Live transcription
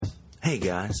Hey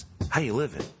guys, how you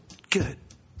living? Good.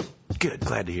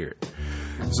 Glad to hear it.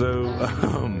 So,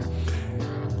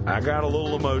 I got a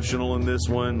little emotional in this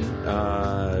one.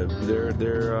 I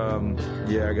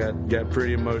got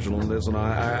pretty emotional in this one.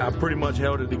 I pretty much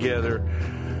held it together,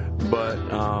 but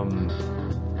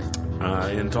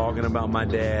in talking about my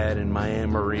dad and my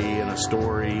Aunt Marie and a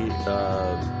story,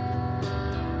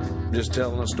 just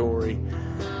telling a story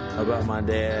about my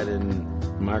dad and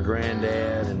my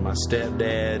granddad and my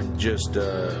stepdad, just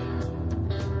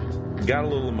got a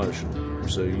little emotional.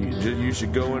 So you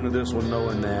should go into this one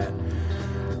knowing that.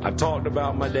 I talked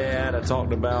about my dad. I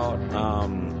talked about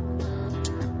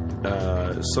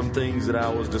some things that I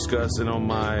was discussing on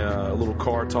my little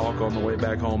car talk on the way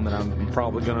back home that I'm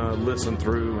probably going to listen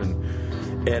through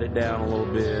and edit down a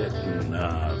little bit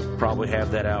and probably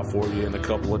have that out for you in a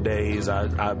couple of days.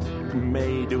 I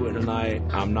may do it tonight.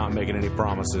 I'm not making any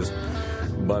promises.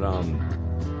 But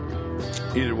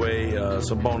either way,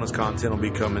 some bonus content will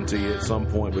be coming to you at some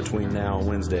point between now and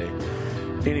Wednesday.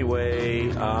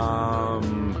 Anyway,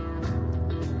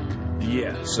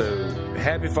 so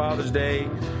happy Father's Day.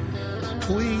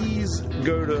 Please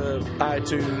go to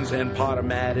iTunes and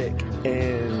Podomatic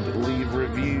and leave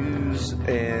reviews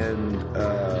and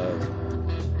go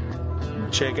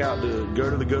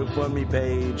to the GoFundMe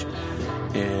page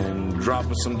and drop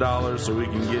us some dollars so we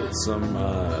can get some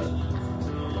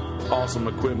awesome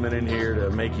equipment in here to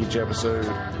make each episode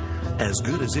as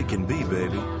good as it can be,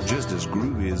 baby. Just as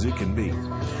groovy as it can be.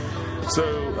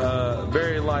 So,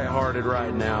 very lighthearted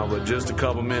right now, but just a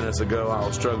couple minutes ago I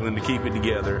was struggling to keep it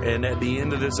together. And at the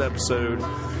end of this episode,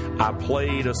 I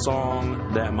played a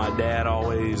song that my dad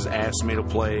always asked me to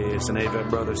play. It's an Avett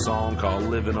Brothers song called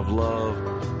Living of Love.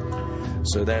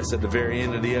 So that's at the very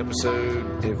end of the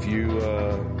episode. If you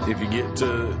get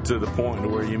to the point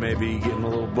where you may be getting a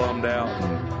little bummed out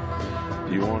and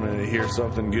you want to hear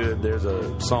something good, there's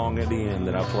a song at the end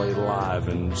that I played live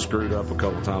and screwed up a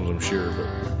couple times, I'm sure, but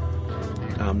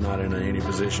I'm not in any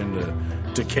position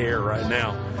to care right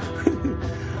now.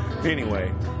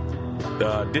 Anyway,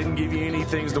 didn't give you any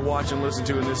things to watch and listen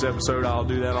to in this episode. I'll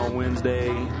do that on Wednesday.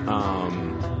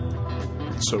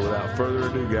 So without further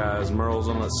ado, guys, Merle's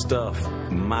on the stuff,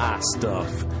 my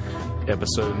stuff.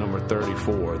 Episode number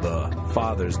 34, the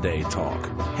Father's Day talk.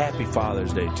 Happy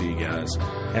Father's Day to you guys.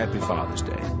 Happy Father's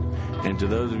Day. And to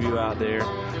those of you out there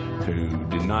who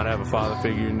did not have a father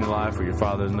figure in your life or your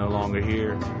father is no longer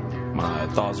here, my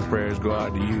thoughts and prayers go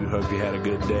out to you. Hope you had a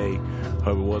good day.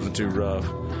 Hope it wasn't too rough.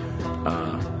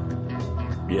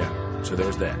 So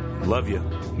there's that. Love you.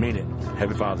 Mean it.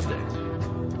 Happy Father's Day.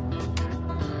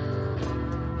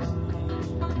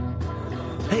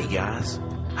 Hey guys,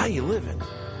 how you living?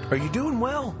 Are you doing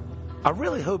well? I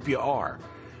really hope you are.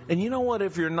 And you know what?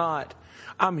 If you're not,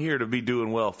 I'm here to be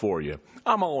doing well for you.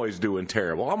 I'm always doing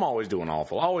terrible. I'm always doing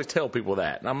awful. I always tell people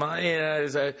that. And I'm like,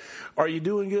 are you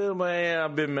doing good? Man,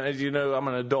 I'm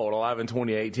an adult, alive in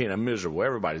 2018. I'm miserable.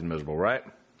 Everybody's miserable, right?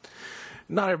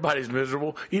 Not everybody's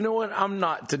miserable. You know what? I'm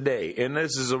not today. And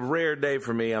this is a rare day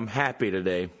for me. I'm happy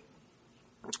today.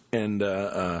 And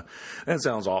that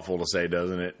sounds awful to say,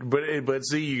 doesn't it? But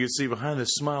see, you can see behind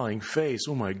this smiling face,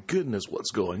 oh my goodness, what's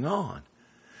going on?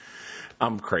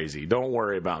 I'm crazy. Don't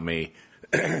worry about me.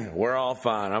 We're all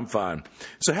fine. I'm fine.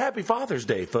 So happy Father's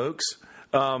Day, folks.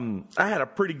 I had a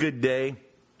pretty good day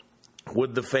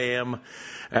with the fam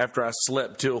after I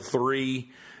slept till 3.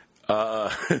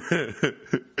 I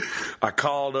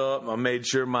called up. I made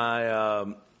sure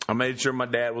my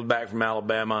dad was back from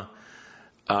Alabama.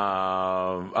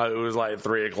 It was like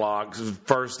 3 o'clock.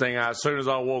 First thing, as soon as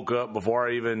I woke up, before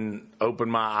I even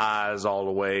opened my eyes all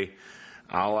the way,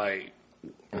 I was like,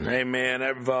 hey man,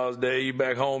 happy Father's Day, you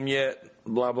back home yet?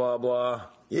 Blah, blah, blah.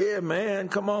 Yeah, man,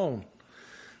 come on.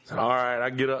 So, all right, I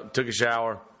get up, took a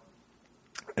shower,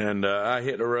 and I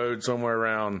hit the road somewhere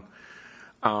around,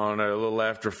 I don't know, a little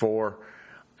after 4,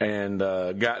 and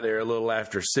got there a little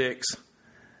after 6,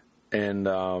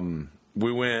 and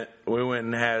we went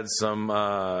and had some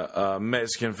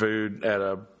Mexican food at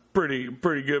a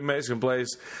pretty good Mexican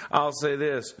place. I'll say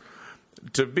this.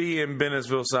 To be in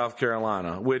Bennettsville, South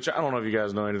Carolina, which I don't know if you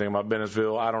guys know anything about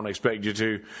Bennettsville. I don't expect you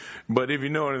to. But if you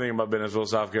know anything about Bennettsville,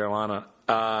 South Carolina,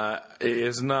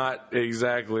 it's not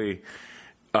exactly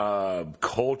a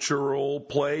cultural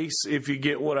place, if you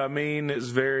get what I mean. It's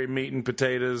very meat and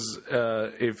potatoes,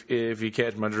 if you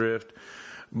catch my drift.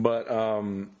 But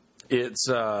it's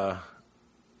a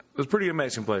pretty good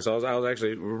Mexican place. I was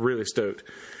actually really stoked.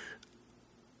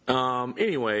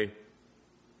 Anyway,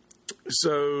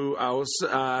 so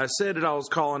I said that I was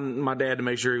calling my dad to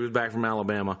make sure he was back from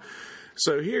Alabama.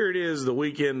 So here it is, the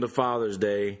weekend of Father's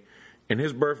Day, and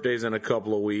his birthday's in a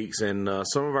couple of weeks, and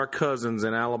some of our cousins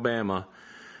in Alabama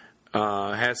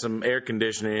had some air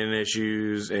conditioning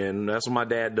issues, and that's what my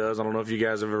dad does. I don't know if you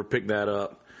guys have ever picked that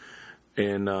up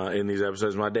in these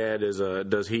episodes. My dad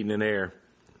does heating and air,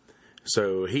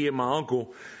 so he and my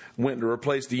uncle went to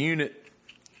replace the unit,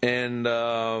 and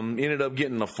ended up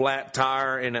getting a flat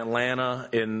tire in Atlanta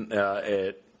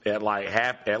at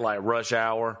like rush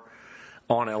hour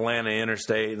on Atlanta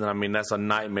Interstate. And I mean, that's a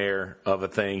nightmare of a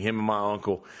thing. Him and my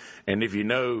uncle, and if you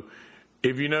know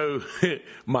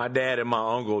my dad and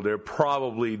my uncle, they're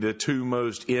probably the two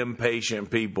most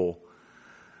impatient people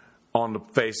on the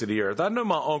face of the earth. I know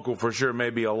my uncle for sure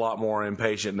may be a lot more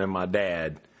impatient than my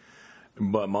dad,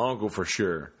 but my uncle for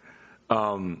sure.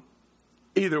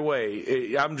 Either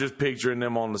way, I'm just picturing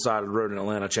them on the side of the road in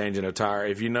Atlanta changing a tire.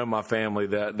 If you know my family,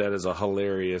 that is a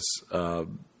hilarious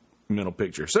mental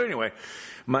picture. So anyway,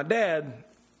 my dad,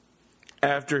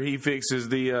 after he fixes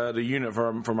the unit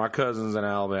for my cousins in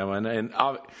Alabama, and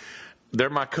they're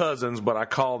my cousins, but I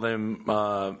call them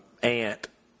Aunt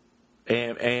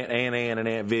Ann and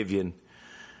Aunt Vivian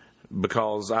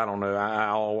because I don't know, I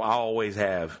always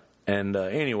have. And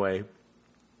anyway,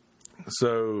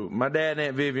 so my dad and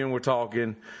Aunt Vivian were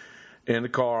talking in the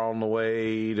car on the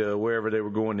way to wherever they were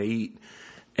going to eat,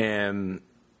 and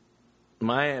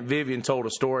my Aunt Vivian told a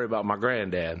story about my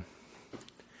granddad.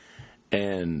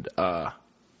 And I'm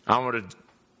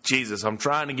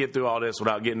trying to get through all this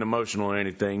without getting emotional or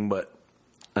anything, but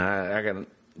I got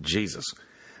Jesus.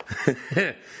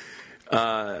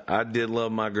 I did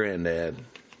love my granddad.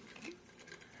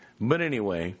 But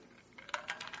anyway,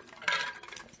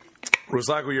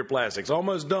 recycle your plastics.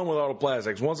 Almost done with all the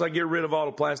plastics. Once I get rid of all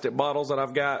the plastic bottles that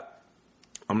I've got,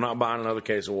 I'm not buying another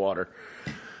case of water.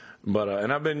 But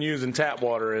and I've been using tap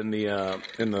water in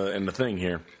the thing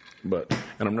here.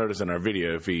 And I'm noticing our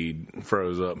video feed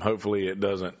froze up. Hopefully it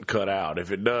doesn't cut out.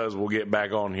 If it does, we'll get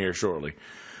back on here shortly.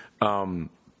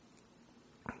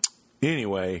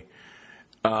 Anyway,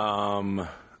 so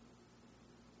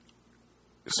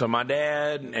my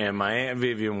dad and my Aunt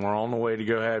Vivian were on the way to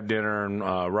go have dinner, and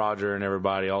Roger and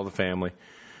everybody, all the family.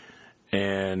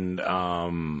 And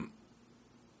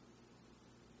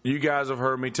you guys have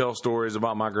heard me tell stories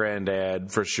about my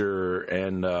granddad for sure,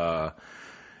 and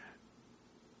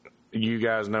you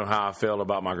guys know how I felt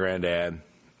about my granddad.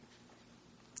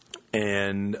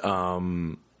 And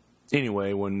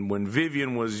anyway, when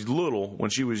Vivian was little, when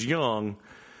she was young,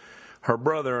 her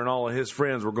brother and all of his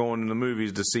friends were going to the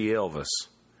movies to see Elvis.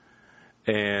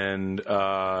 And they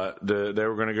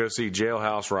were going to go see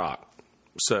Jailhouse Rock.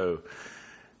 So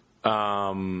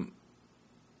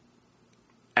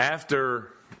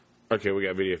after... Okay, we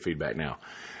got video feedback now.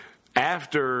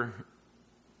 After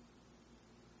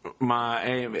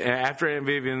Aunt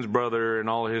Vivian's brother and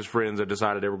all of his friends had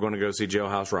decided they were going to go see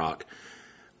Jailhouse Rock,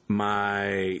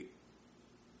 my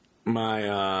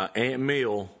Aunt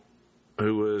Mill,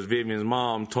 who was Vivian's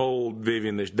mom, told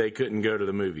Vivian that they couldn't go to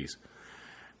the movies.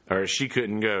 Or she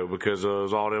couldn't go because it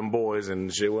was all them boys,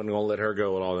 and she wasn't going to let her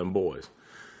go with all them boys.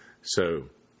 So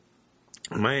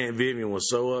my Aunt Vivian was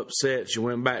so upset, she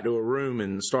went back to her room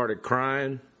and started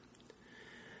crying.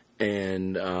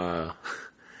 And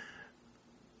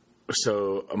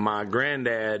so my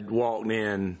granddad walked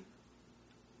in,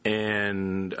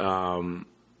 and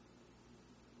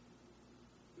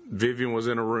Vivian was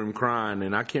in a room crying,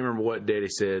 and I can't remember what Daddy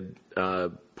said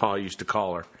Pa used to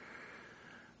call her.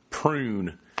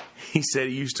 Prune. He said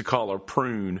he used to call her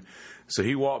Prune. So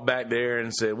he walked back there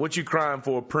and said, "What you crying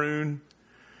for, Prune?"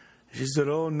 She said,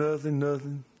 "Oh,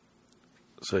 nothing."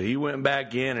 So he went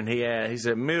back in, and he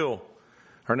said, "Mill,"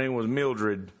 her name was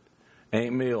Mildred,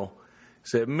 Aunt Mill. He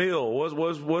said, "Mill, what's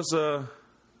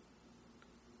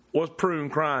Prune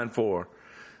crying for?"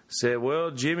 Said,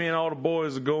 "Well, Jimmy and all the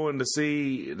boys are going to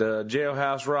see the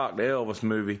Jailhouse Rock, the Elvis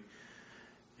movie.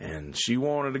 And she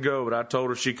wanted to go, but I told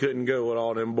her she couldn't go with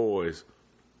all them boys."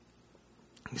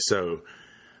 So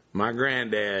my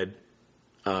granddad,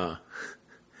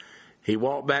 he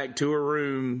walked back to her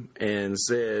room and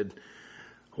said,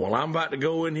 "Well, I'm about to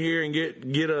go in here and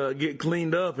get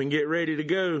cleaned up and get ready to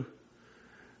go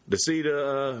see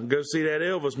that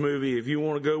Elvis movie. If you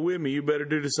want to go with me, you better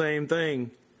do the same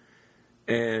thing."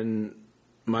 And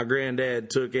my granddad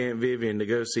took Aunt Vivian to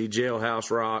go see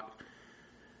Jailhouse Rock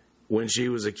when she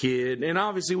was a kid. And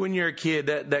obviously when you're a kid,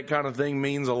 that kind of thing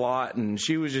means a lot. And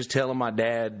she was just telling my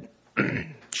dad,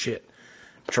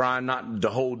 trying not to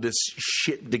hold this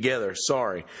shit together.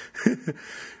 Sorry.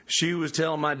 She was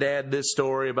telling my dad this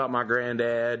story about my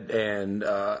granddad, and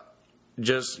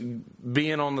just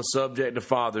being on the subject of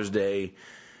Father's Day,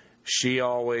 she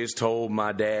always told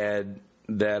my dad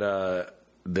that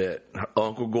that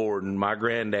Uncle Gordon, my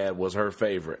granddad, was her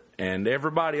favorite. And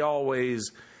everybody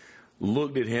always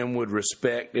looked at him with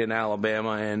respect in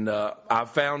Alabama. And I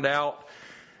found out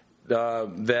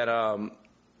that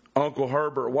Uncle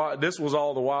Herbert, this was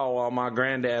all the while my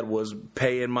granddad was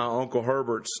paying my Uncle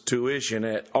Herbert's tuition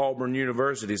at Auburn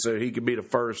University so he could be the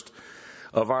first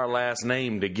of our last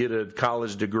name to get a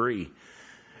college degree,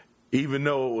 even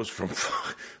though it was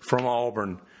from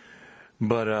Auburn.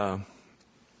 But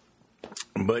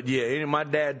yeah, my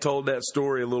dad told that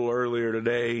story a little earlier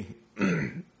today,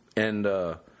 and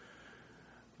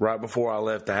right before I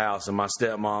left the house, and my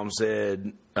stepmom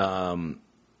said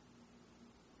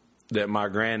that my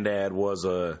granddad was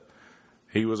a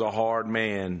hard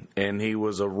man, and he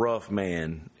was a rough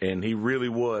man, and he really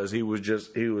was. He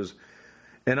was,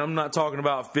 and I'm not talking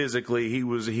about physically. He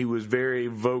was very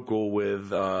vocal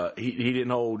with. He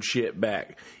didn't hold shit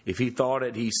back. If he thought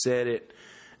it, he said it,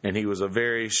 and he was a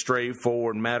very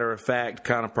straightforward, matter of fact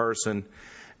kind of person.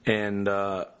 And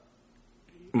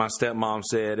my stepmom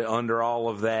said under all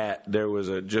of that, there was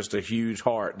just a huge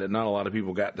heart that not a lot of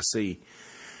people got to see.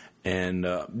 And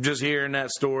just hearing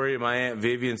that story, my Aunt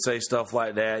Vivian say stuff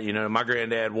like that, my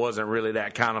granddad wasn't really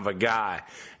that kind of a guy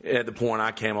at the point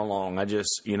I came along. I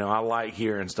just, I like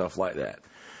hearing stuff like that.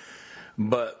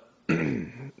 But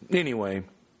anyway,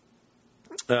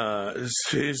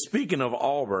 speaking of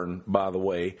Auburn, by the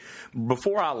way,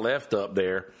 before I left up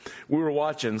there, we were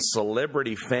watching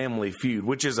Celebrity Family Feud,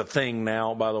 which is a thing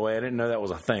now, by the way. I didn't know that was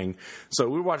a thing. So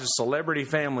we were watching Celebrity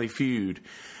Family Feud.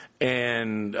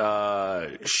 And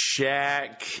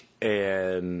Shaq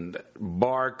and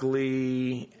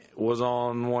Barkley was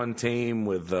on one team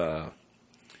with God,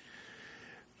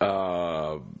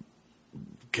 I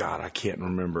can't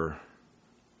remember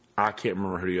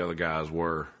who the other guys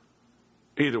were.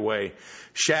 Either way,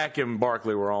 Shaq and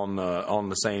Barkley were on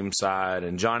the same side,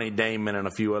 and Johnny Damon and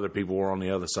a few other people were on the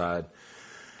other side.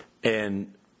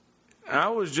 And I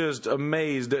was just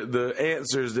amazed at the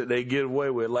answers that they get away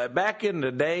with. Like back in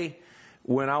the day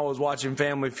when I was watching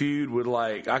Family Feud with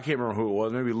I can't remember who it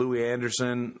was, maybe Louis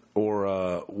Anderson or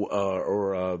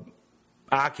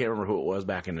I can't remember who it was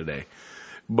back in the day.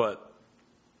 But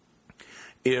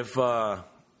if they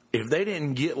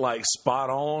didn't get spot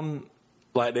on,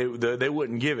 they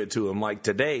wouldn't give it to them. Like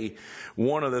today,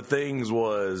 one of the things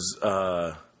was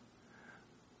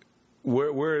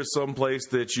where is some place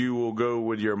that you will go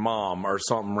with your mom or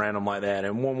something random like that?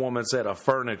 And one woman said a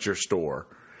furniture store.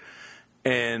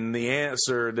 And the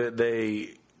answer that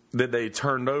they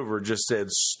turned over just said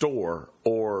store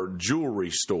or jewelry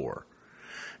store.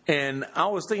 And I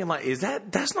was thinking,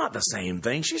 that's not the same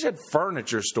thing. She said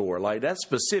furniture store. That's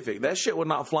specific. That shit would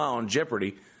not fly on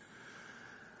Jeopardy.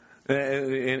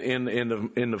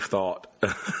 End of thought.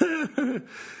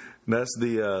 That's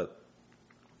the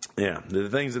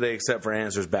things that they accept for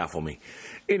answers baffle me.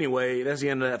 Anyway, that's the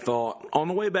end of that thought. On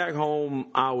the way back home,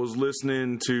 I was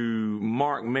listening to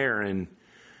Mark Maron.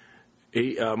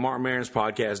 Mark Maron's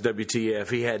podcast, WTF.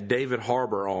 He had David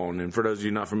Harbour on. And for those of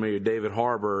you not familiar, David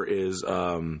Harbour is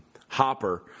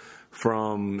Hopper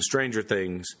from Stranger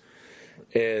Things.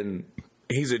 And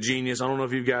he's a genius. I don't know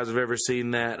if you guys have ever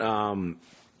seen that.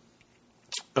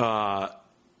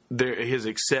 His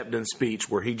acceptance speech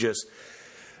where he just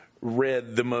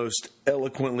read the most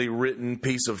eloquently written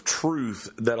piece of truth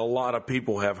that a lot of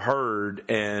people have heard,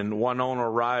 and Winona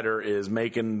Ryder is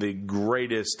making the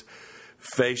greatest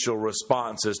facial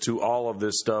responses to all of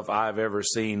this stuff I've ever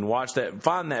seen. Watch that,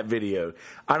 find that video.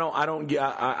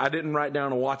 I didn't write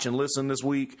down a watch and listen this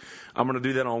week. I'm going to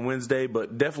do that on Wednesday,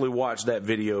 but definitely watch that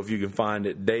video if you can find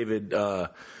it. David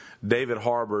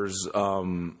Harbour's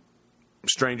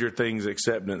Stranger Things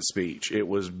acceptance speech. It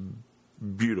was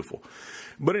beautiful.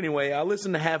 But anyway, I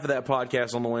listened to half of that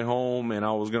podcast on the way home, and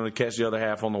I was going to catch the other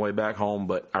half on the way back home,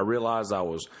 but I realized I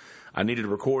needed to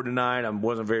record tonight. I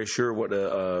wasn't very sure what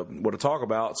to talk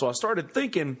about, so I started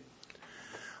thinking.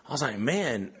 I was like,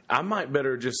 man, I might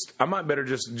better just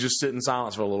sit in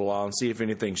silence for a little while and see if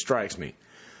anything strikes me.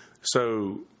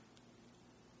 So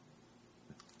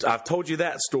I've told you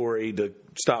that story to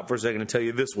stop for a second and tell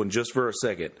you this one just for a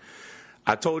second.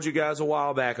 I told you guys a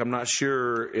while back. I'm not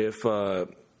sure if I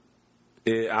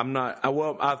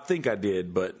think I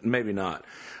did, but maybe not.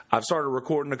 I've started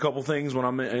recording a couple things when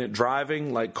I'm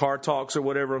driving, like car talks or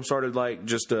whatever. I've started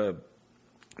just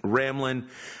rambling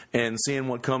and seeing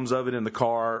what comes of it in the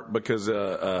car because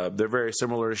they're very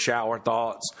similar to shower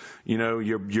thoughts.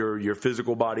 Your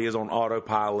physical body is on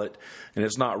autopilot and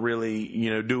it's not really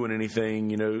doing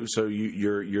anything. So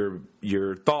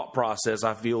your thought process,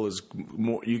 I feel, is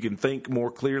more. You can think more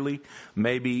clearly.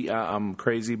 Maybe I'm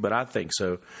crazy, but I think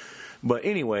so. But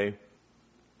anyway,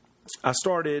 I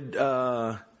started.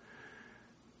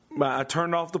 I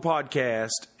turned off the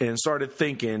podcast and started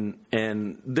thinking,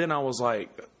 and then I was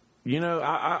like,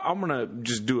 I'm going to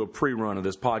just do a pre-run of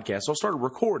this podcast. So I started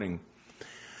recording,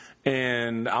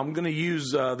 and I'm going to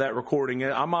use that recording.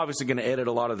 I'm obviously going to edit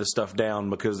a lot of the stuff down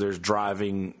because there's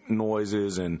driving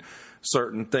noises and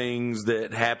certain things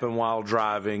that happen while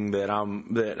driving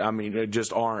that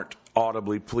just aren't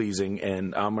audibly pleasing,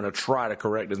 and I'm going to try to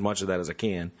correct as much of that as I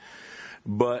can.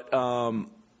 But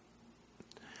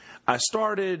I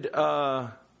started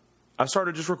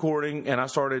just recording, and I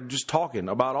started just talking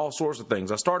about all sorts of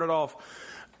things. I started off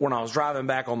when I was driving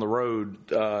back on the road,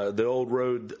 the old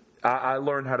road. I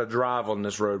learned how to drive on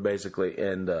this road, basically,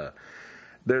 and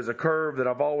there's a curve that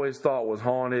I've always thought was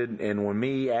haunted, and when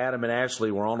me, Adam, and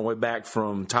Ashley were on the way back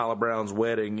from Tyler Brown's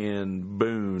wedding in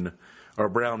Boone, or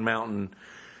Brown Mountain,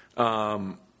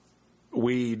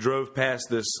 we drove past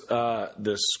this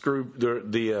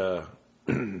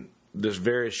this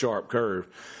very sharp curve,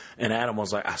 and Adam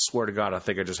was like, I swear to God, I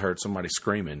think I just heard somebody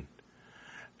screaming.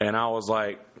 And I was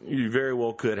like, you very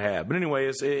well could have. But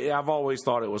anyway, I've always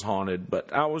thought it was haunted.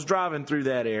 But I was driving through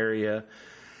that area,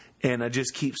 and I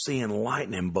just keep seeing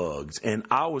lightning bugs. And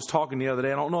I was talking the other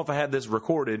day. I don't know if I had this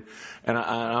recorded, and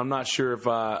I'm not sure if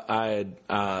I'm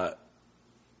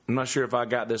not sure if I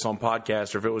got this on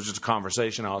podcast or if it was just a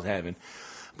conversation I was having.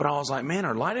 But I was like, man,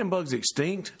 are lightning bugs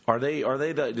extinct? Do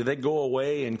they go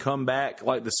away and come back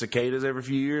like the cicadas every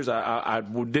few years? I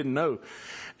didn't know.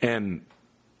 And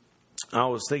I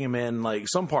was thinking, man, like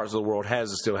some parts of the world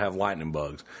has to still have lightning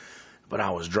bugs. But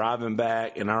I was driving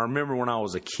back, and I remember when I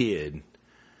was a kid,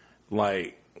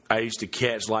 like I used to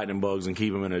catch lightning bugs and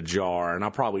keep them in a jar, and I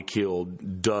probably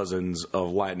killed dozens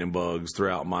of lightning bugs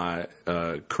throughout my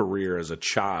career as a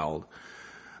child.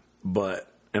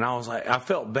 And I was like, I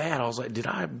felt bad. I was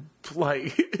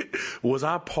like, was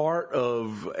I part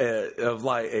of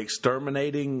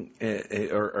exterminating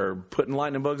or putting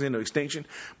lightning bugs into extinction?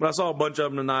 But I saw a bunch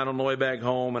of them tonight on the way back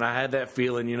home, and I had that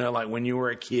feeling, like when you were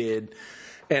a kid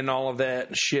and all of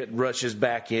that shit rushes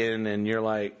back in, and you're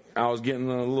like, I was getting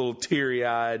a little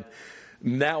teary-eyed.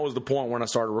 And that was the point when I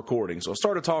started recording. So I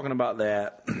started talking about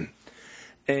that.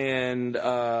 And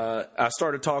I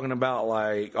started talking about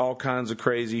like all kinds of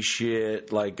crazy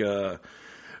shit, like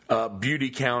beauty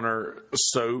counter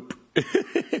soap,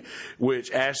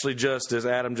 which Ashley Justice,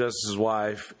 Adam Justice's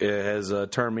wife, has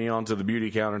turned me on to the beauty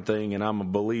counter thing, and I'm a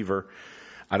believer.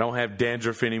 I don't have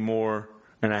dandruff anymore,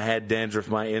 and I had dandruff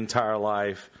my entire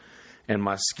life, and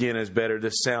my skin is better.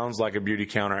 This sounds like a beauty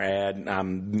counter ad, and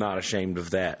I'm not ashamed of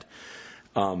that.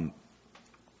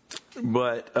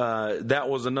 But that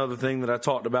was another thing that I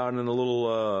talked about in a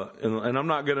little, and I'm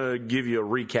not going to give you a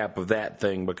recap of that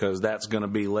thing because that's going to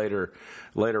be later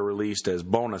released as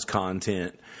bonus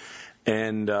content.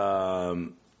 And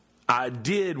one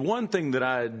thing that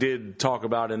I did talk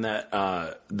about in that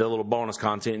the little bonus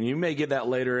content, and you may get that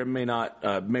later, it may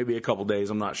not, maybe a couple days,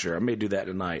 I'm not sure. I may do that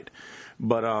tonight.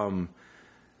 But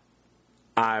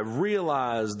I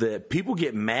realized that people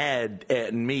get mad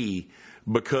at me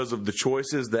because of the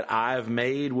choices that I've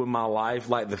made with my life,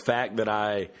 like the fact that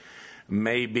I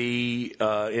may be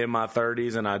in my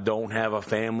 30s and I don't have a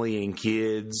family and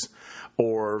kids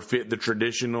or fit the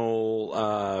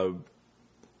traditional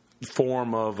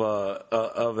form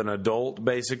of an adult,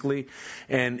 basically.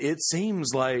 And it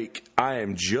seems like I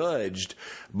am judged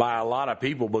by a lot of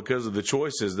people because of the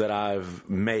choices that I've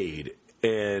made.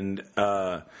 And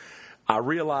I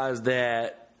realized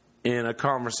that in a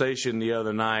conversation the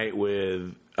other night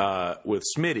with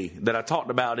Smitty that I talked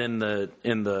about in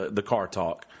the car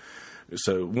talk.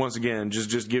 So once again,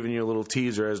 just giving you a little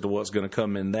teaser as to what's going to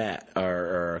come in that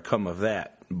or come of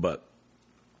that. But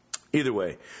either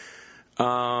way,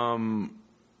 one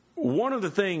of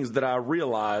the things that I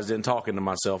realized in talking to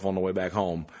myself on the way back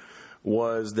home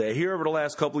was that here over the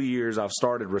last couple of years, I've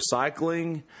started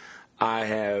recycling. I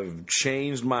have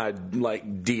changed my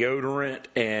deodorant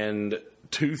and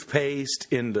toothpaste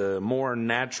into more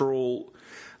natural,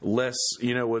 less,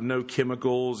 with no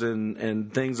chemicals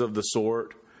and things of the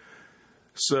sort.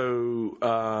 So,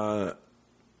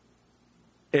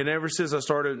 and ever since I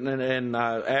started, and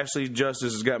Ashley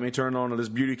Justice has got me turned on to this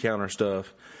beauty counter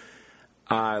stuff,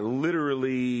 I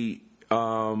literally,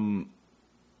 I've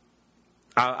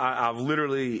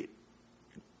literally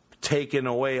taken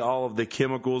away all of the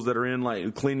chemicals that are in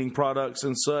like cleaning products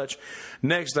and such.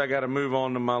 Next, I got to move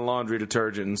on to my laundry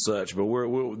detergent and such, but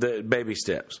we're the baby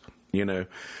steps, and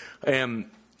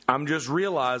I'm just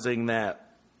realizing that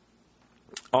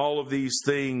all of these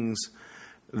things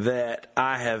that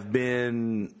I have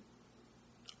been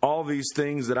all these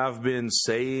things that I've been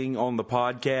saying on the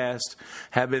podcast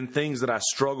have been things that I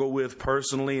struggle with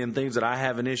personally and things that I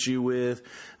have an issue with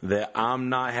that I'm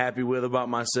not happy with about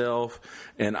myself,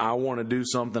 and I want to do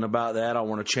something about that. I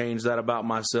want to change that about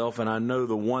myself, and I know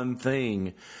the one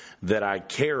thing that I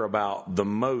care about the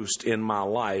most in my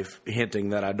life, hinting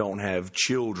that I don't have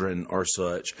children or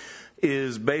such,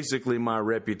 is basically my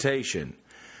reputation.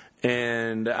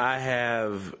 And I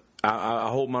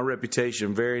hold my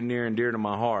reputation very near and dear to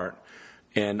my heart,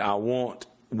 and I want,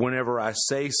 whenever I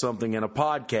say something in a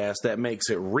podcast, that makes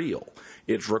it real.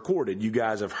 It's recorded. You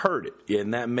guys have heard it,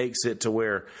 and that makes it to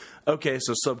where, okay,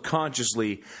 so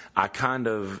subconsciously I kind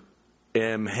of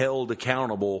am held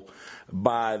accountable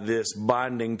by this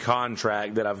binding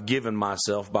contract that I've given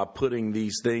myself by putting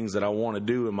these things that I want to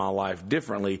do in my life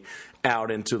differently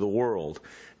out into the world.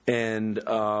 And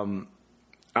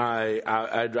I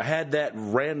had that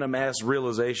random ass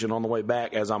realization on the way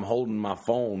back as I'm holding my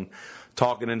phone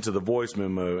talking into the voice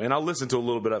memo, and I listened to a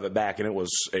little bit of it back, and it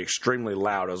was extremely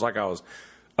loud. It was like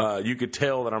you could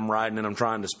tell that I'm riding and I'm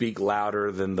trying to speak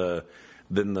louder than the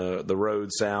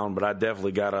road sound, but I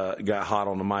definitely got hot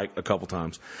on the mic a couple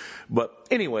times. But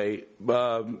anyway,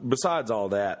 besides all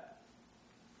that,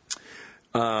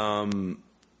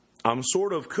 I'm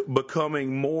sort of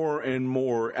becoming more and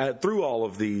more through all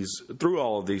of these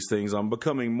things. I'm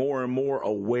becoming more and more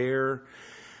aware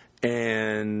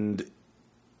and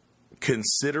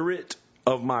considerate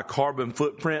of my carbon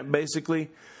footprint, basically.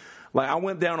 Like, I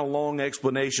went down a long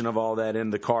explanation of all that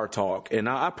in the car talk, and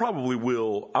I probably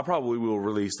will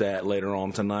release that later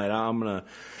on tonight. I'm gonna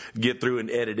get through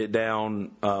and edit it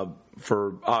down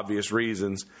for obvious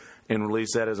reasons, and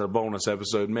release that as a bonus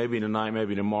episode, maybe tonight,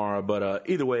 maybe tomorrow. But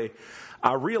either way,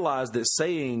 I realized that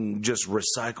saying just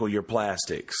recycle your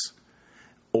plastics,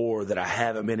 or that I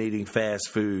haven't been eating fast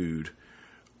food,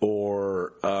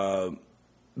 or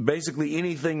basically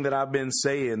anything that I've been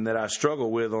saying that I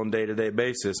struggle with on a day-to-day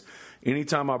basis,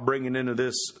 anytime I bring it into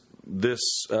this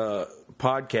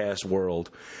podcast world,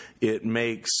 it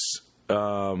makes it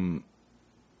a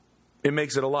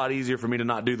lot easier for me to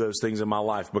not do those things in my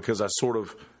life, because I sort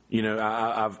of, you know,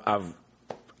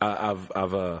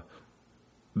 I've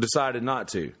decided not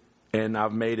to, and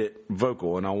I've made it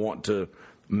vocal, and I want to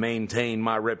maintain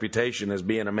my reputation as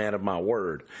being a man of my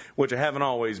word, which I haven't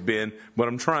always been, but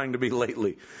I'm trying to be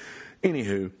lately.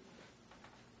 Anywho,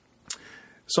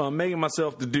 so I'm making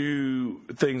myself to do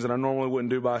things that I normally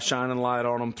wouldn't do by shining light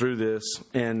on them through this,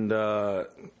 and so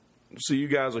you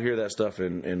guys will hear that stuff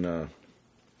in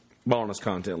bonus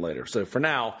content later. So for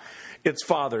now, it's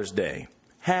Father's Day.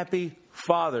 Happy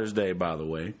Father's Day, by the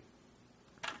way.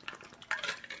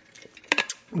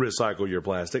 Recycle your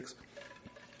plastics.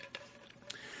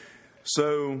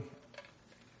 So,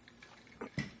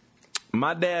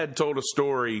 my dad told a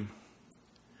story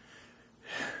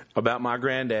about my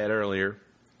granddad earlier.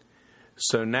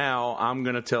 So now I'm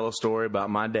going to tell a story about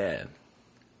my dad.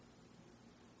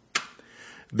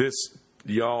 This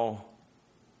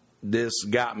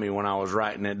got me when I was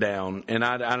writing it down. And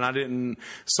I didn't,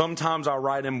 sometimes I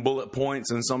write in bullet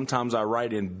points, and sometimes I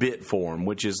write in bit form,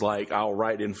 which is like I'll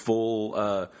write in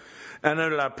full. I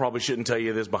know that I probably shouldn't tell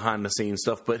you this behind the scenes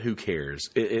stuff, but who cares?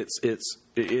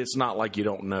 It's not like you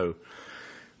don't know.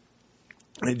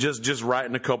 And just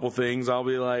writing a couple things, I'll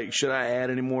be like, should I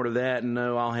add any more to that?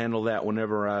 No, I'll handle that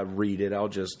whenever I read it. I'll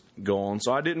just go on.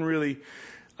 So I've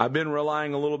been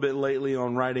relying a little bit lately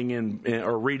on writing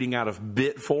or reading out of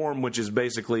bit form, which is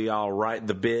basically I'll write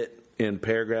the bit in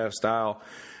paragraph style,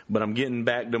 but I'm getting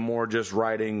back to more just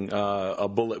writing a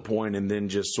bullet point and then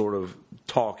just sort of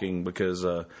talking, because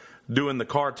doing the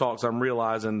car talks, I'm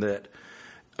realizing that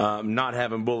not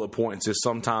having bullet points is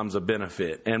sometimes a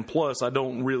benefit. And plus, I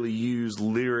don't really use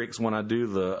lyrics when I do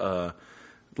the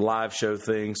live show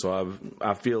thing, so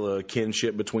I feel a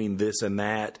kinship between this and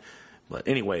that. But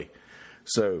anyway,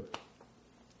 so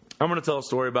I'm going to tell a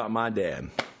story about my dad.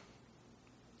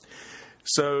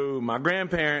 So my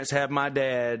grandparents had my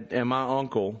dad and my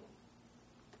uncle,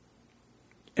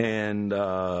 and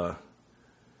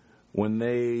when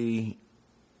they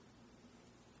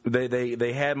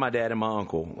had my dad and my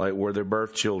uncle, like, were their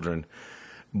birth children.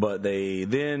 But they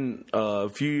then, a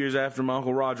few years after my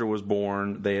Uncle Roger was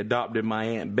born, they adopted my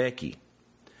Aunt Becky.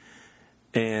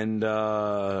 And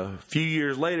a few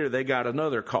years later, they got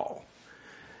another call.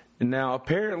 And now,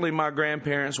 apparently, my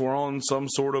grandparents were on some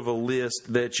sort of a list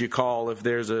that you call if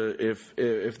there's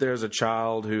a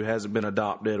child who hasn't been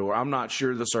adopted, or I'm not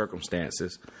sure the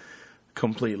circumstances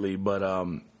completely, but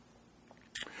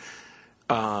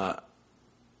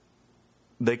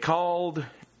they called,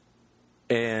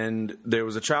 and there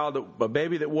was a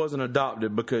baby that wasn't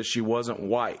adopted because she wasn't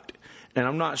white. And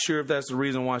I'm not sure if that's the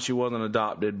reason why she wasn't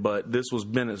adopted, but this was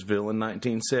Bennettsville in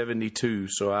 1972.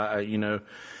 So I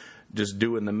just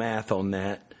doing the math on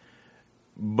that.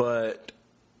 But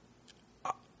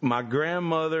my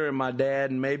grandmother and my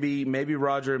dad, and maybe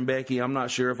Roger and Becky, I'm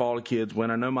not sure if all the kids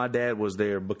went. I know my dad was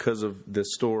there because of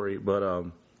this story, but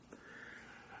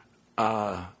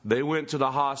they went to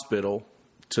the hospital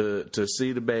to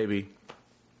see the baby,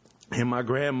 and my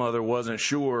grandmother wasn't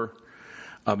sure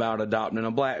about adopting a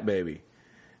black baby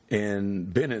in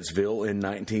Bennettsville in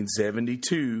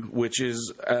 1972, which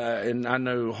is, and I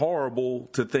know horrible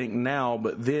to think now,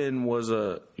 but then was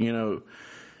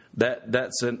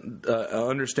that's an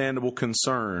understandable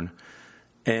concern.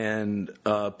 And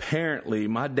apparently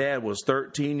my dad was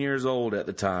 13 years old at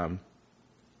the time,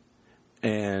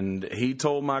 and he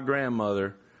told my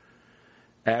grandmother,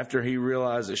 after he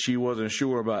realized that she wasn't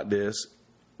sure about this,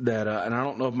 that, and I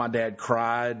don't know if my dad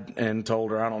cried and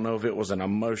told her. I don't know if it was an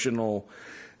emotional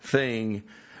thing,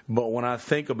 but when I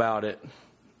think about it,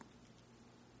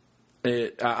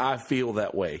 I feel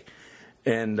that way.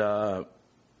 And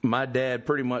my dad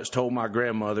pretty much told my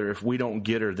grandmother, if we don't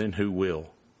get her, then who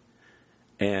will?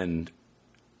 And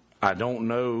I don't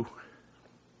know.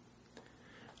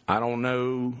 I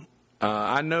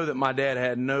know that my dad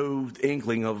had no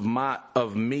inkling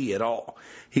of me at all.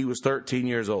 He was 13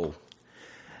 years old.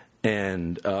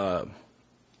 And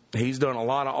he's done a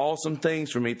lot of awesome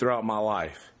things for me throughout my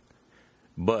life.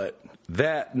 But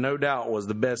that, no doubt, was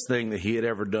the best thing that he had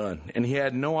ever done. And he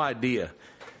had no idea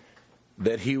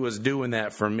that he was doing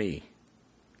that for me.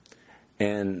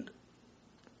 And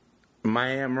my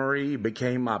Aunt Marie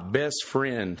became my best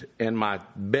friend and my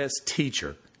best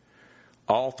teacher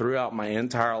all throughout my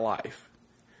entire life.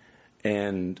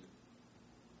 And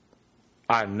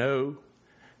I know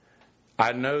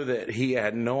that he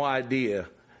had no idea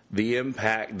the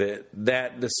impact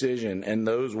that decision and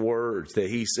those words that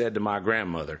he said to my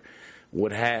grandmother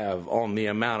would have on the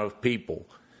amount of people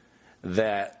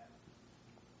that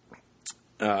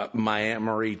my Aunt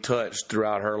Marie touched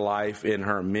throughout her life, in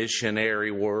her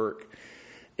missionary work,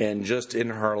 and just in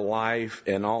her life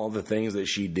and all the things that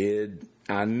she did.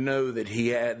 I know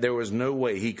that there was no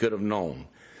way he could have known.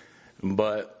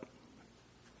 But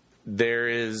there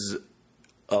is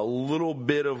a little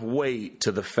bit of weight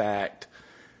to the fact,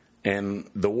 and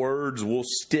the words will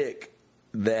stick,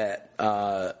 that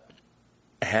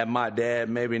had my dad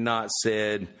maybe not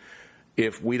said,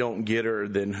 if we don't get her,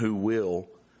 then who will?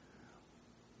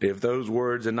 If those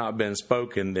words had not been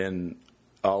spoken, then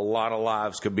a lot of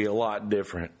lives could be a lot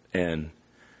different. And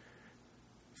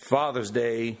Father's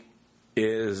Day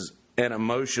is an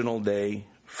emotional day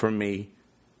for me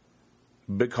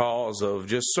because of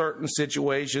just certain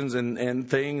situations and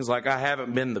things. Like, I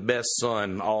haven't been the best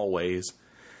son always.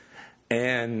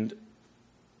 And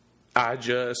I'm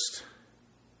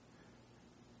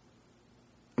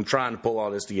trying to pull all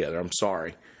this together. I'm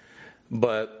sorry.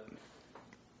 But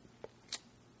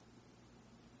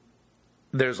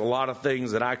there's a lot of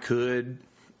things that I could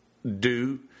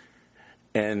do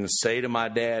and say to my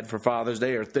dad for Father's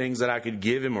Day, or things that I could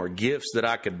give him, or gifts that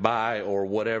I could buy, or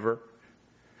whatever.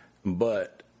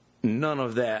 But none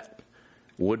of that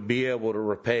would be able to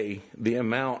repay the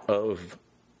amount of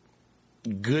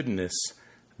goodness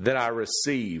that I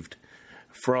received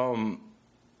from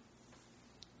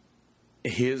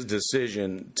his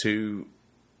decision to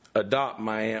adopt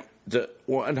my aunt.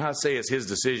 And I say it's his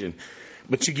decision,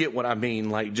 but you get what I mean.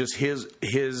 Like, just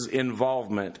his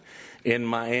involvement in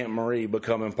my Aunt Marie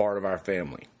becoming part of our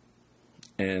family.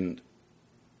 And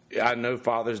I know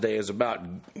Father's Day is about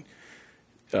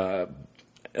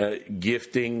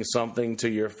gifting something to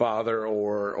your father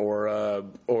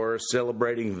or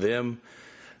celebrating them.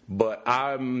 But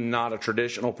I'm not a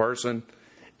traditional person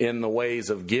in the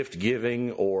ways of gift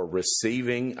giving or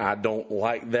receiving. I don't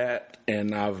like that,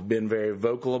 and I've been very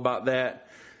vocal about that.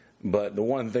 But the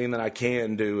one thing that I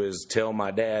can do is tell my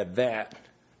dad that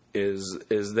is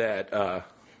that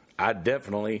I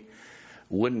definitely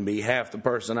wouldn't be half the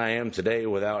person I am today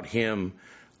without him,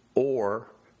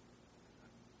 or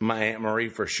my Aunt Marie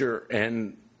for sure.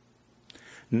 And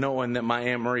knowing that my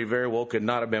Aunt Marie very well could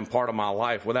not have been part of my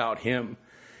life without him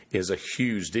is a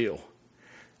huge deal.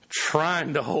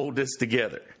 Trying to hold this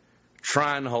together.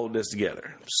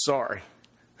 Sorry.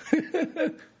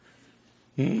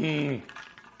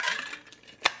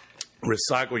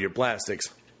 Recycle your plastics.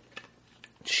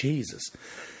 Jesus.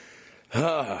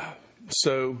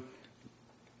 So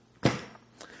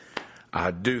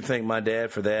I do thank my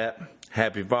dad for that.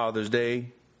 Happy Father's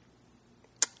Day.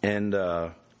 And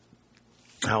I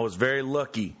was very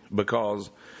lucky because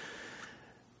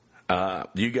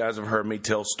you guys have heard me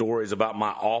tell stories about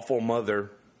my awful mother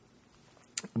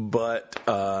But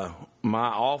my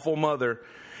awful mother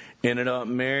ended up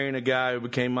marrying a guy who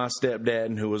became my stepdad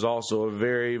and who was also a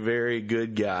very, very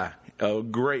good guy. A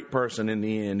great person in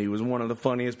the end. He was one of the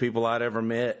funniest people I'd ever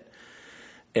met.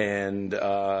 And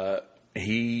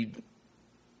he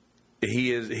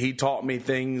taught me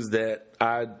things that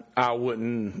I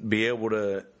wouldn't be able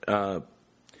to.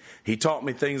 He taught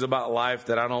me things about life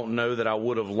that I don't know that I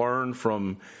would have learned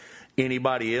from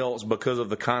anybody else because of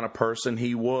the kind of person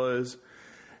he was.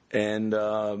 And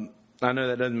I know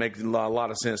that doesn't make a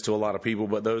lot of sense to a lot of people,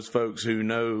 but those folks who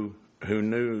knew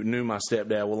my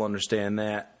stepdad will understand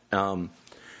that.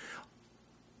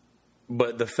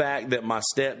 But the fact that my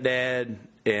stepdad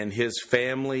and his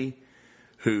family,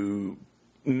 who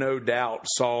no doubt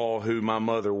saw who my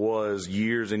mother was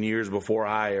years and years before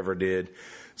I ever did,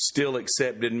 still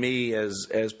accepted me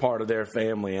as part of their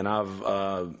family, and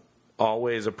I've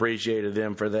always appreciated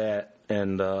them for that,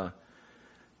 and I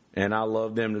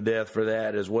love them to death for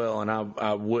that as well. And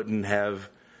I wouldn't have.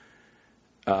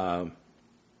 I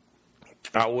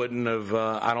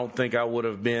don't think I would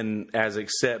have been as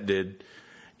accepted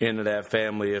into that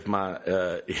family if my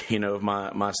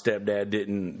stepdad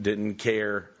didn't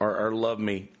care or love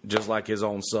me just like his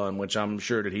own son, which I'm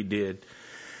sure that he did.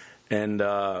 And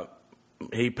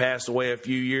he passed away a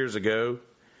few years ago,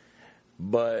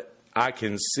 but I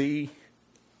can see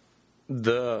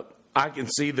the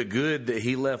good that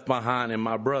he left behind in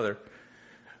my brother,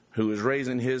 who is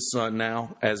raising his son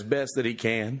now as best that he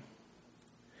can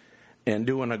and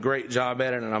doing a great job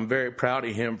at it, and I'm very proud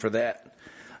of him for that.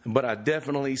 But I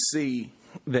definitely see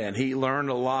that he learned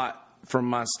a lot from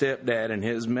my stepdad and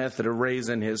his method of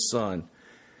raising his son.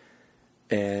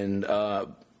 And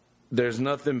there's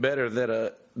nothing better that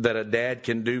a dad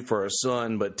can do for a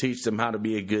son but teach them how to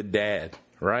be a good dad,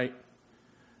 right?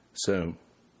 So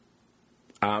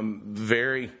I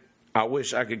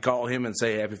wish I could call him and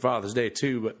say Happy Father's Day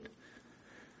too, but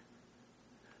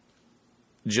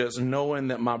just knowing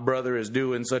that my brother is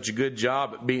doing such a good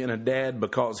job at being a dad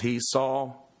because he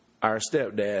saw our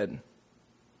stepdad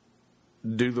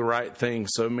do the right thing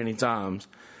so many times,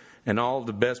 and all of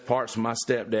the best parts of my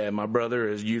stepdad, my brother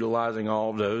is utilizing all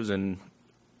of those, and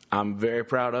I'm very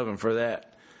proud of him for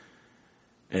that.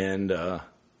 And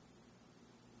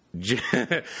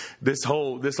this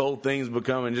whole thing's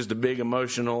becoming just a big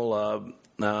emotional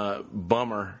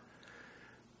bummer,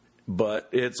 but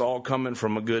it's all coming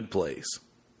from a good place.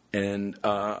 And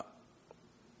I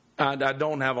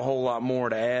don't have a whole lot more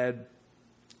to add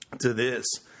to this,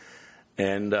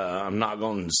 and I'm not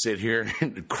going to sit here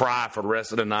and cry for the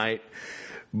rest of the night.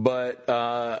 But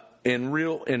in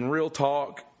real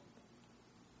talk,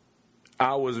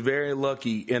 I was very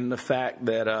lucky in the fact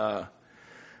that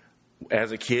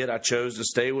as a kid, I chose to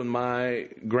stay with my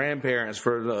grandparents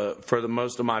for the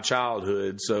most of my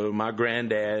childhood. So my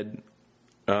granddad,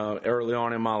 early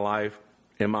on in my life,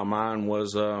 in my mind,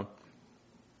 was that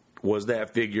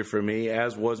figure for me,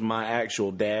 as was my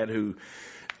actual dad, who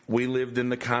we lived in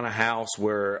the kind of house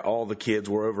where all the kids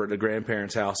were over at the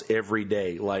grandparents' house every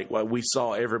day. Like we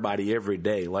saw everybody every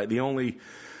day. Like the only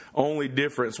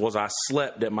difference was I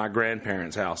slept at my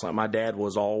grandparents' house. Like my dad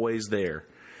was always there.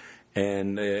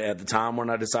 And at the time when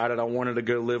I decided I wanted to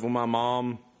go live with my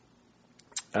mom,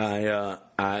 I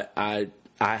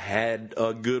had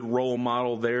a good role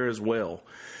model there as well.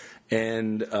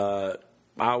 And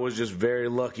I was just very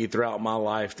lucky throughout my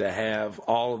life to have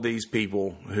all of these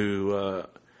people who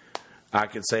I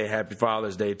could say Happy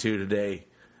Father's Day to today.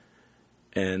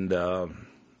 And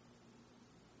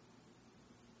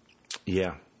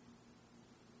yeah.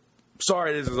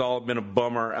 Sorry this has all been a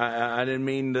bummer. I didn't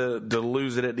mean to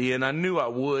lose it at the end. I knew I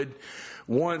would.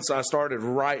 Once I started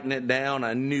writing it down,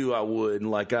 I knew I would.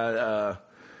 Like I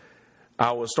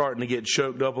was starting to get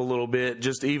choked up a little bit,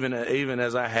 just even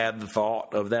as I had the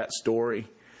thought of that story.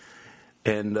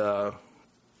 And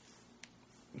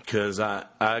because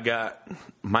I got,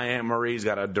 my Aunt Marie's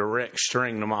got a direct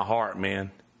string to my heart, man.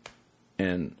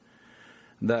 And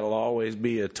that'll always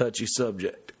be a touchy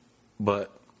subject.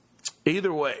 But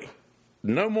either way,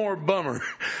 no more bummer.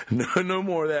 No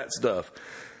more of that stuff.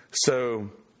 So,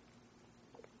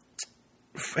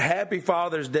 Happy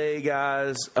Father's Day,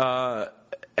 guys.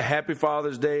 Happy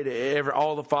Father's Day to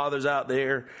all the fathers out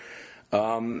there.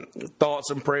 Thoughts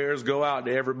and prayers go out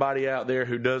to everybody out there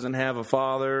who doesn't have a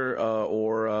father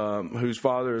or whose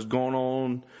father is going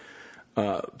on.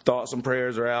 Thoughts and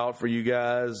prayers are out for you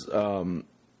guys.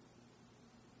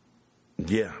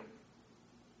 Yeah.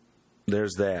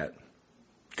 There's that.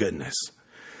 Goodness.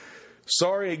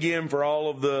 Sorry again for all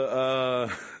of the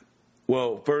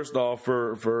well, first off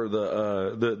for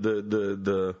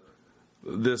the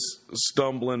this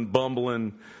stumbling,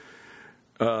 bumbling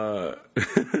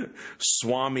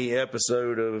Swami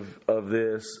episode of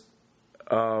this.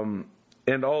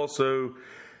 And also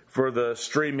for the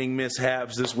streaming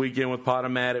mishaps this weekend with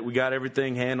Podomatic, we got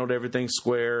everything handled, everything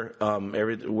square.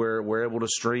 We're able to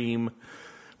stream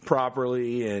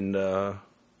properly, and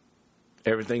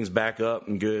everything's back up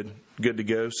and good to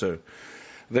go. So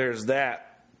there's that.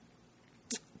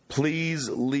 Please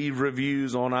leave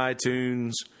reviews on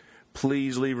iTunes.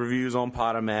 Please leave reviews on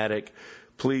Podomatic.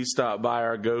 Please stop by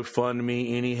our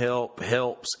GoFundMe. Any help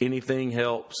helps. Anything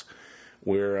helps.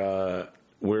 We're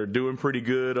doing pretty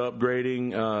good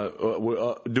upgrading.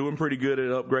 We're doing pretty good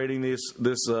at upgrading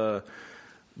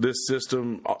this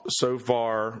system so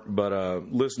far.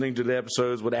 But listening to the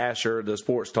episodes with Asher, the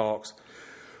Sports Talks,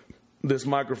 this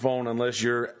microphone, unless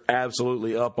you're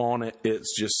absolutely up on it,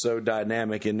 it's just so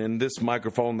dynamic. And in this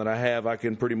microphone that I have, I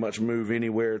can pretty much move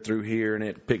anywhere through here, and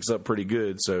it picks up pretty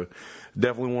good. So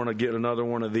definitely want to get another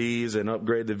one of these and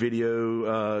upgrade the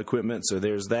video equipment. So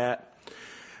there's that.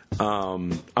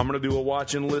 I'm going to do a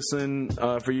watch and listen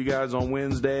for you guys on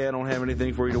Wednesday. I don't have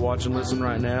anything for you to watch and listen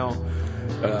right now.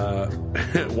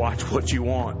 Watch what you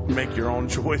want. Make your own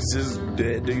choices.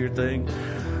 Do your thing.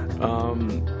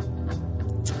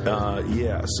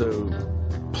 So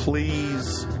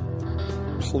please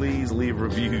leave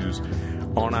reviews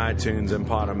on iTunes and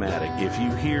Podomatic. If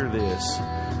you hear this,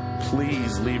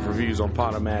 please leave reviews on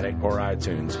Podomatic or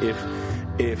iTunes.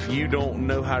 If you don't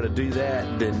know how to do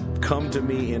that, then come to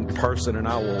me in person, and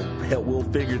we'll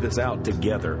figure this out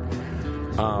together.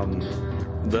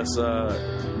 Let's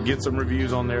get some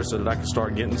reviews on there so that I can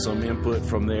start getting some input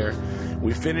from there.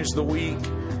 We finished the week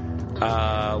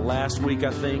last week,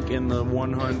 I think, in the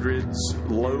 100s,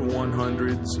 low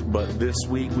 100s, but this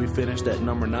week we finished at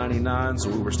number 99, so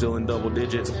we were still in double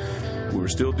digits. We were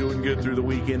still doing good through the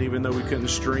weekend, even though we couldn't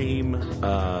stream.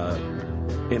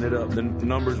 Ended up, the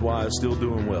numbers-wise, still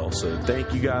doing well. So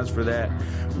thank you guys for that.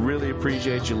 Really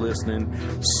appreciate you listening.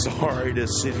 Sorry to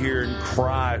sit here and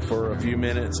cry for a few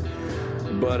minutes,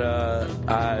 but I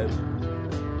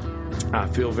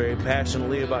feel very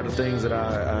passionately about the things that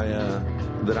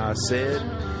I said,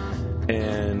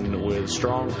 and with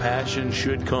strong passion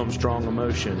should come strong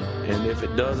emotion. And if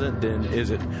it doesn't, then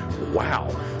is it, wow,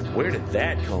 where did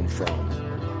that come from?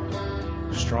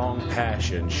 Strong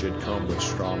passion should come with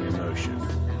strong emotion.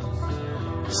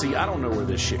 See, I don't know where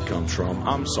this shit comes from.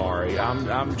 I'm sorry.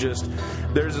 I'm just,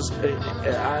 there's this,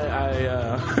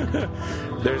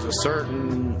 there's a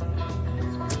certain,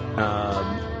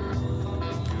 I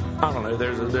don't know,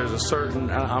 there's a certain,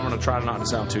 I'm going to try not to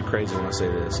sound too crazy when I say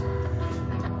this.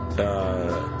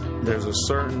 There's a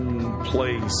certain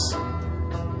place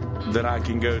that I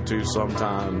can go to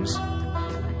sometimes,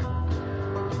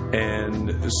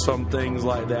 and some things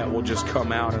like that will just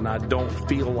come out, and I don't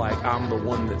feel like I'm the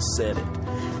one that said it,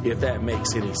 if that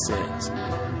makes any sense.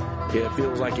 It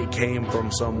feels like it came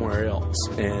from somewhere else,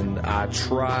 and I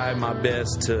try my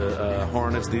best to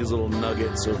harness these little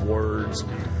nuggets of words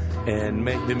and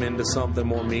make them into something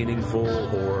more meaningful,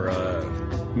 or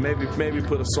maybe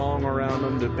put a song around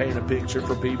them to paint a picture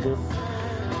for people.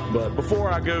 But before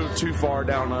I go too far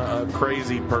down a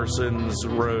crazy person's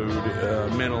road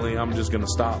mentally, I'm just going to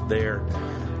stop there.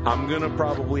 I'm going to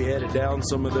probably edit down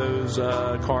some of those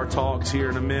car talks here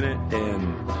in a minute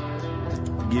and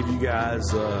give you guys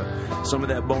some of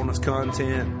that bonus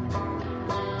content.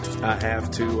 I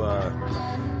have to,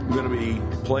 I'm going to be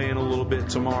playing a little bit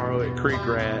tomorrow at Creek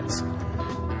Rats.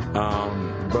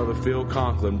 Brother Phil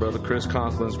Conklin, Brother Chris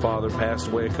Conklin's father, passed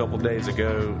away a couple days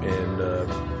ago, and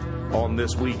on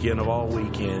this weekend of all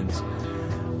weekends,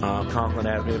 Conklin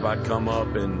asked me if I'd come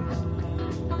up and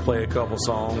play a couple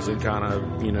songs and kind of,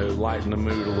 lighten the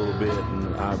mood a little bit,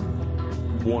 and I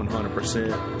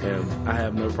 100%, and I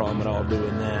have no problem at all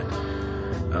doing that.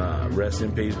 Rest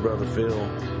in peace, Brother Phil.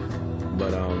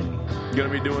 But going to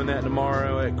be doing that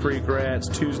tomorrow at Creek Rats.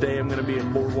 Tuesday, I'm going to be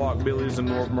at Boardwalk Billy's in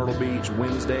North Myrtle Beach.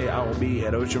 Wednesday, I will be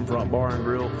at Oceanfront Bar and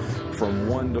Grill from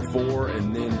 1 to 4.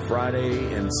 And then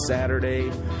Friday and Saturday,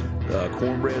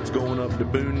 Cornbread's going up to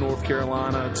Boone, North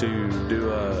Carolina to do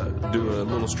a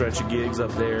little stretch of gigs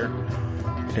up there.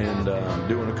 And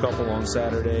doing a couple on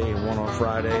Saturday and one on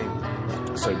Friday.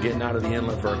 So getting out of the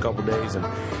inlet for a couple days, and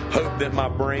hope that my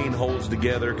brain holds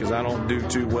together, because I don't do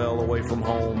too well away from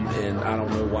home, and I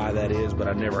don't know why that is, but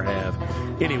I never have.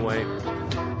 Anyway,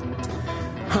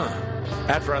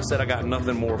 after I said I got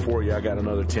nothing more for you, I got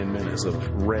another 10 minutes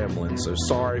of rambling, so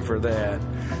sorry for that.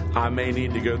 I may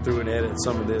need to go through and edit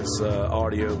some of this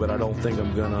audio, but I don't think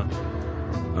I'm gonna.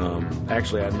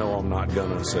 Actually, I know I'm not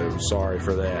gonna, so sorry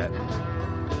for that.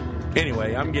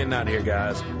 Anyway, I'm getting out of here,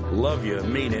 guys. Love you.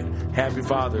 Mean it. Happy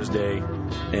Father's Day.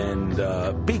 And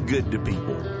be good to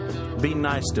people. Be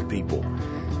nice to people.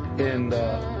 And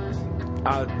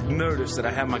I noticed that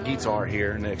I have my guitar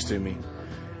here next to me.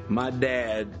 My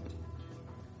dad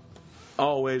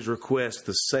always requests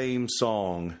the same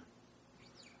song.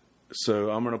 So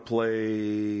I'm going to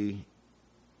play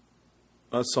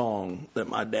a song that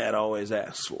my dad always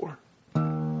asks for.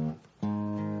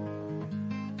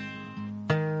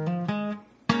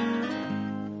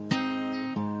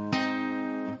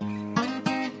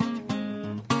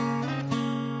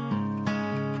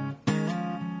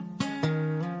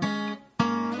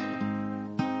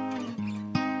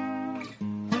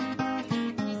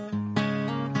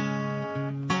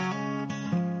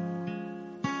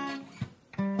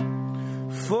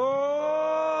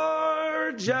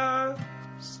 For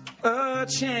just a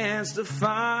chance to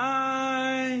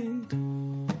find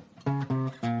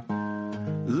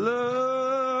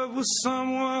love with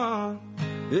someone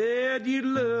that you'd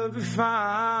love to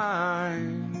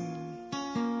find.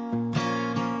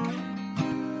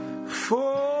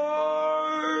 For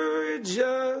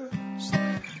just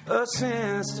a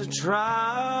chance to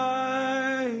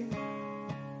try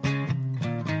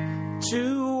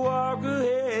to walk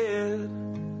ahead,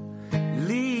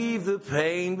 leave the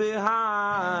pain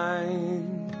behind.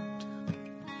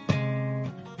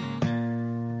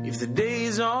 If the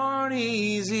days aren't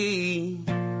easy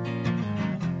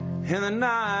and the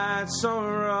nights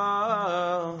are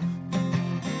rough,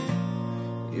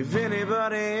 if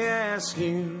anybody asks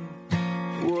you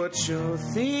what you're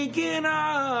thinking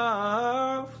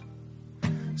of,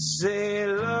 say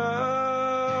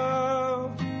love,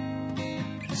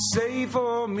 say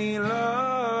for me love,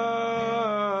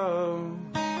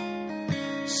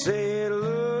 say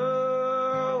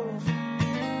love,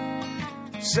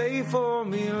 say for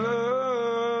me love.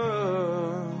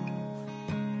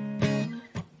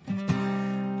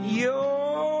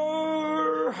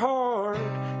 Your heart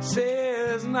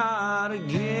says not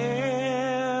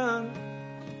again.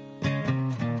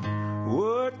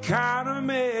 What kind of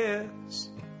mess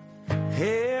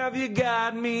have you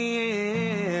got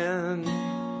me in?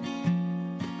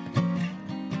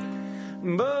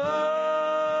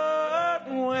 But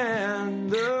when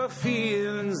the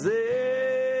feeling's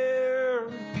there,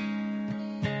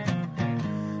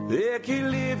 they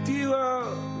can lift you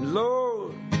up,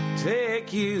 Lord,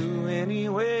 take you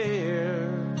anywhere.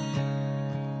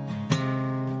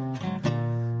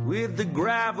 With the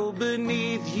gravel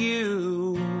beneath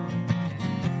you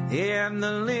and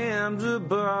the limbs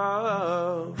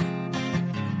above,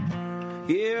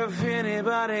 if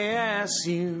anybody asks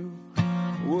you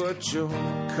what you're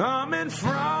coming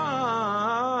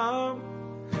from,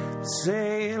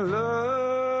 say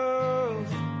love,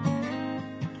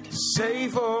 say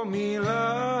for me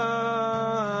love,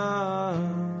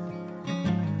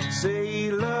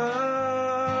 say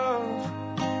love,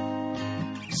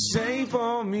 say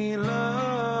for me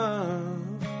love.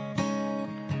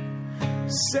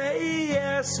 Say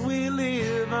yes, we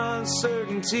live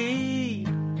uncertainty,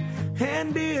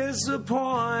 and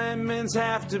disappointments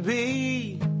have to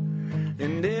be,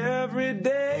 and every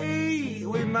day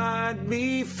we might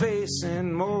be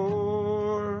facing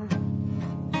more.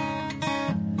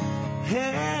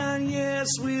 And yes,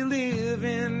 we live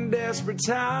in desperate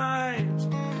times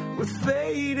with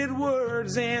faded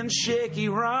words and shaky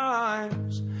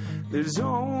rhymes. There's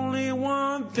only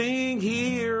one thing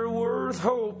here worth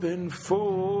hoping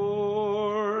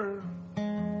for.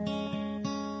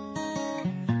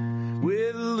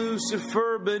 With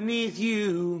Lucifer beneath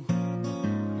you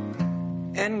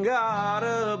and God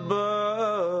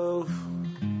above,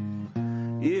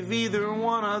 if either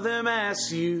one of them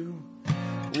asks you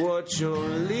what you're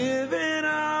living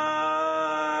of,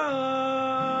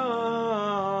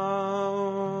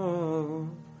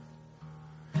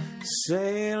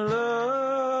 say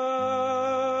love,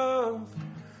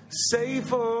 say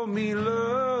for me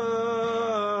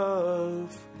love,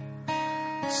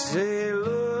 say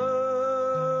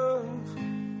love,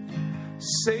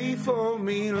 say for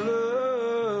me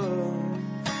love,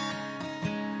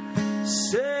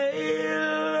 say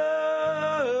love,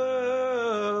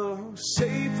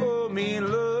 say for me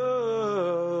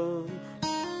love,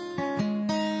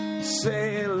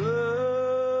 say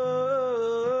love,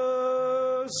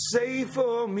 say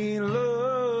for me love.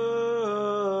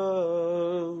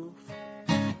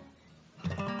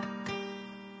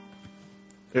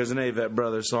 There's an Avett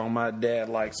Brothers song my dad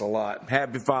likes a lot.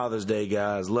 Happy Father's Day,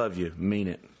 guys. Love you. Mean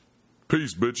it.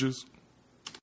 Peace, bitches.